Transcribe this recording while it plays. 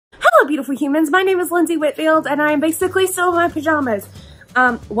beautiful humans. My name is Lindsey Whitfield and I am basically still in my pajamas.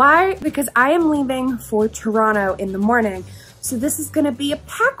 Why? Because I am leaving for Toronto in the morning. So this is gonna be a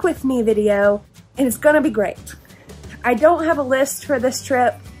pack with me video and it's gonna be great. I don't have a list for this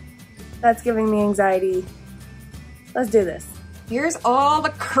trip. That's giving me anxiety. Let's do this. Here's all the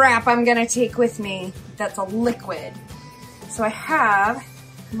crap I'm gonna take with me that's a liquid. So I have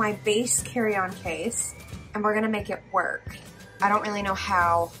my base carry-on case and we're gonna make it work. I don't really know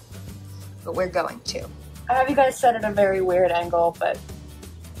how, but we're going to. I have you guys set at a very weird angle, but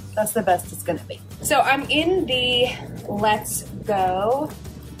that's the best it's gonna be. So I'm in the let's go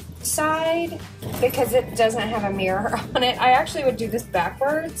side because it doesn't have a mirror on it. I actually would do this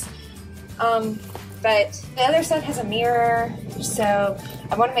backwards, but the other side has a mirror, so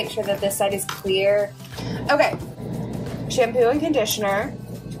I wanna make sure that this side is clear. Okay, shampoo and conditioner.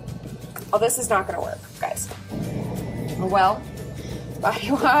 Oh, this is not gonna work, guys. Well,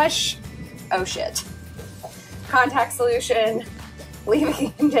 body wash, oh shit. Contact solution,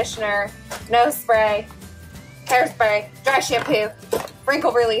 leave-in conditioner, nose spray, hairspray, dry shampoo,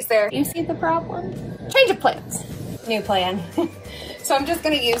 wrinkle releaser. You see the problem? Change of plans. New plan. So I'm just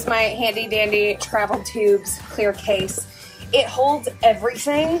gonna use my handy dandy travel tubes clear case. It holds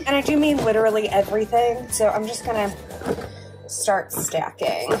everything, and I do mean literally everything. So I'm just gonna start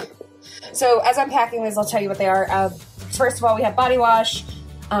stacking. So as I'm packing these, I'll tell you what they are. First of all, we have body wash,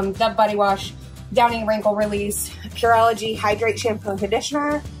 Dove body wash, Downy wrinkle release, Pureology hydrate shampoo and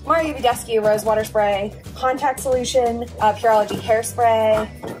conditioner, Mario Badescu rose water spray, contact solution, Pureology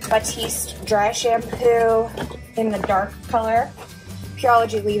hairspray, Batiste dry shampoo in the dark color,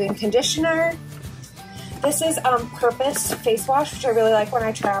 Pureology leave-in conditioner. This is Purpose face wash, which I really like when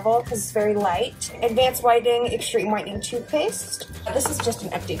I travel because it's very light. Advanced Whitening Extreme Whitening Toothpaste. This is just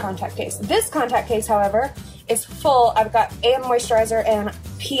an empty contact case. This contact case, however, is full. I've got AM moisturizer and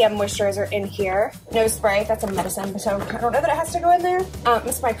PM moisturizer in here. Nose spray, that's a medicine, so I don't know that it has to go in there.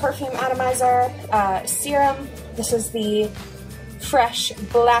 This is my perfume atomizer. Serum, this is the Fresh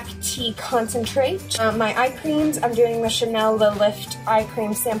Black Tea Concentrate. My eye creams, I'm doing the Chanel The Lift eye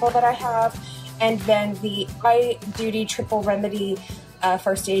cream sample that I have. And then the Eye Duty Triple Remedy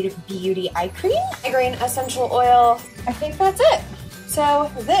First Aid Beauty Eye Cream. Migraine Essential Oil. I think that's it. So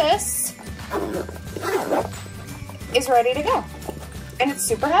this is ready to go. And it's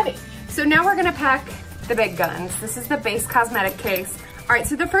super heavy. So now we're gonna pack the big guns. This is the base cosmetic case. All right,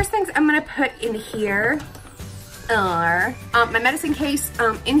 so the first things I'm gonna put in here are my medicine case.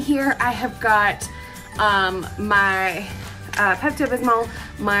 In here I have got my Pepto-Bismol,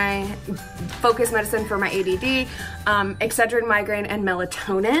 my focus medicine for my ADD, Excedrin migraine, and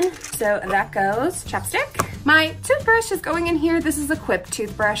melatonin. So that goes. Chapstick. My toothbrush is going in here. This is a Quip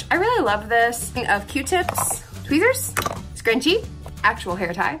toothbrush. I really love this. Of Q-tips, tweezers, scrunchie, actual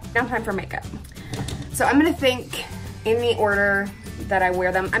hair tie. Now time for makeup. So I'm gonna think in the order that I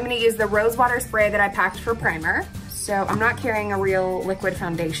wear them. I'm gonna use the rose water spray that I packed for primer. So I'm not carrying a real liquid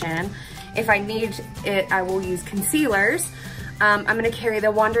foundation. If I need it, I will use concealers. I'm gonna carry the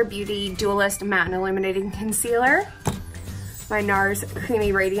Wander Beauty Dualist Matte and Illuminating Concealer, my NARS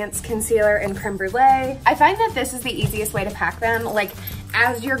Creamy Radiance Concealer in Creme Brulee. I find that this is the easiest way to pack them. Like,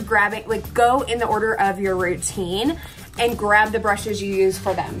 as you're grabbing, like, go in the order of your routine and grab the brushes you use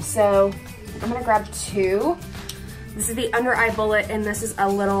for them. So I'm gonna grab two. This is the Under Eye Bullet, and this is a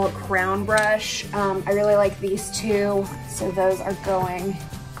little crown brush. I really like these two, so those are going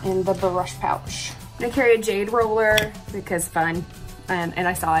in the brush pouch. I'm gonna carry a jade roller because fun, and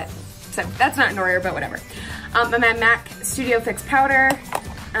I saw it. So that's not in order, but whatever. My MAC Studio Fix powder,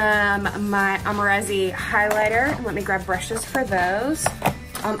 my Amarazzi highlighter, and let me grab brushes for those.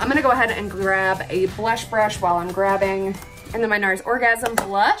 I'm gonna go ahead and grab a blush brush while I'm grabbing, and then my NARS Orgasm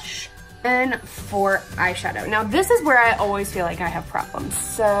blush, and for eyeshadow. Now this is where I always feel like I have problems,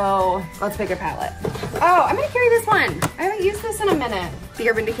 so let's pick a palette. Oh, I'm gonna carry this one. I haven't used this in a minute. The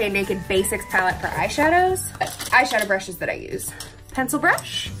Urban Decay Naked Basics palette for eyeshadows. Eyeshadow brushes that I use. Pencil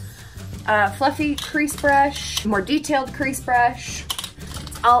brush, fluffy crease brush, more detailed crease brush.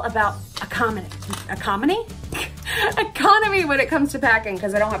 It's all about economy when it comes to packing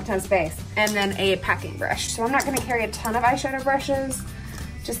because I don't have a ton of space. And then a packing brush. So I'm not gonna carry a ton of eyeshadow brushes,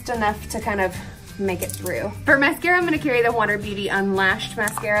 just enough to kind of make it through. For mascara, I'm gonna carry the Wander Beauty Unlashed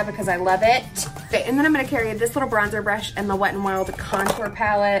mascara because I love it. Okay, and then I'm gonna carry this little bronzer brush and the Wet n Wild contour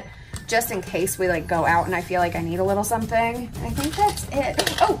palette, just in case we like go out and I feel like I need a little something. I think that's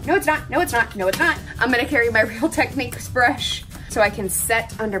it. Oh, no it's not, no it's not, no it's not. I'm gonna carry my Real Techniques brush so I can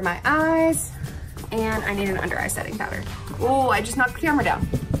set under my eyes, and I need an under eye setting powder. Oh, I just knocked the camera down.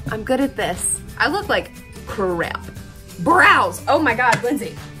 I'm good at this. I look like crap. Brows, oh my God,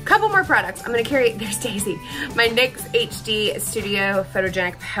 Lindsey. Couple more products. I'm gonna carry, there's Daisy, my NYX HD Studio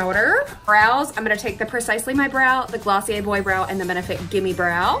Photogenic Powder. Brows, I'm gonna take the Precisely My Brow, the Glossier Boy Brow, and the Benefit Gimme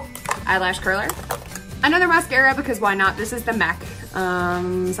Brow eyelash curler. Another mascara, because why not? This is the MAC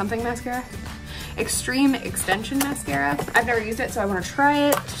something mascara. Extreme Extension Mascara. I've never used it, so I wanna try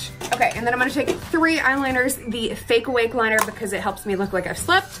it. Okay, and then I'm gonna take 3 eyeliners, the Fake Awake liner because it helps me look like I've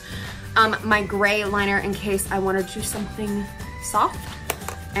slept. My gray liner in case I wanna do something soft.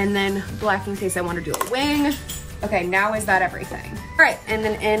 And then black in case I wanna do a wing. Okay, now is that everything? All right, and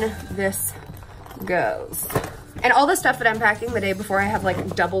then in this goes. And all the stuff that I'm packing the day before I have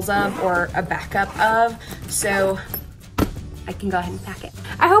like doubles of or a backup of, so I can go ahead and pack it.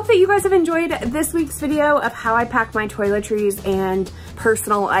 I hope that you guys have enjoyed this week's video of how I pack my toiletries and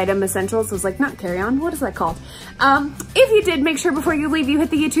personal item essentials. It was like, not carry-on, what is that called? If you did, make sure before you leave you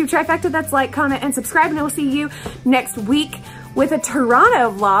hit the YouTube trifecta. That's like, comment, and subscribe, and I will see you next week with a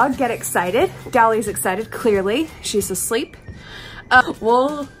Toronto vlog. Get excited. Dolly's excited, clearly. She's asleep.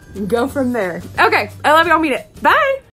 We'll go from there. Okay, I love you. I'll meet it. Bye.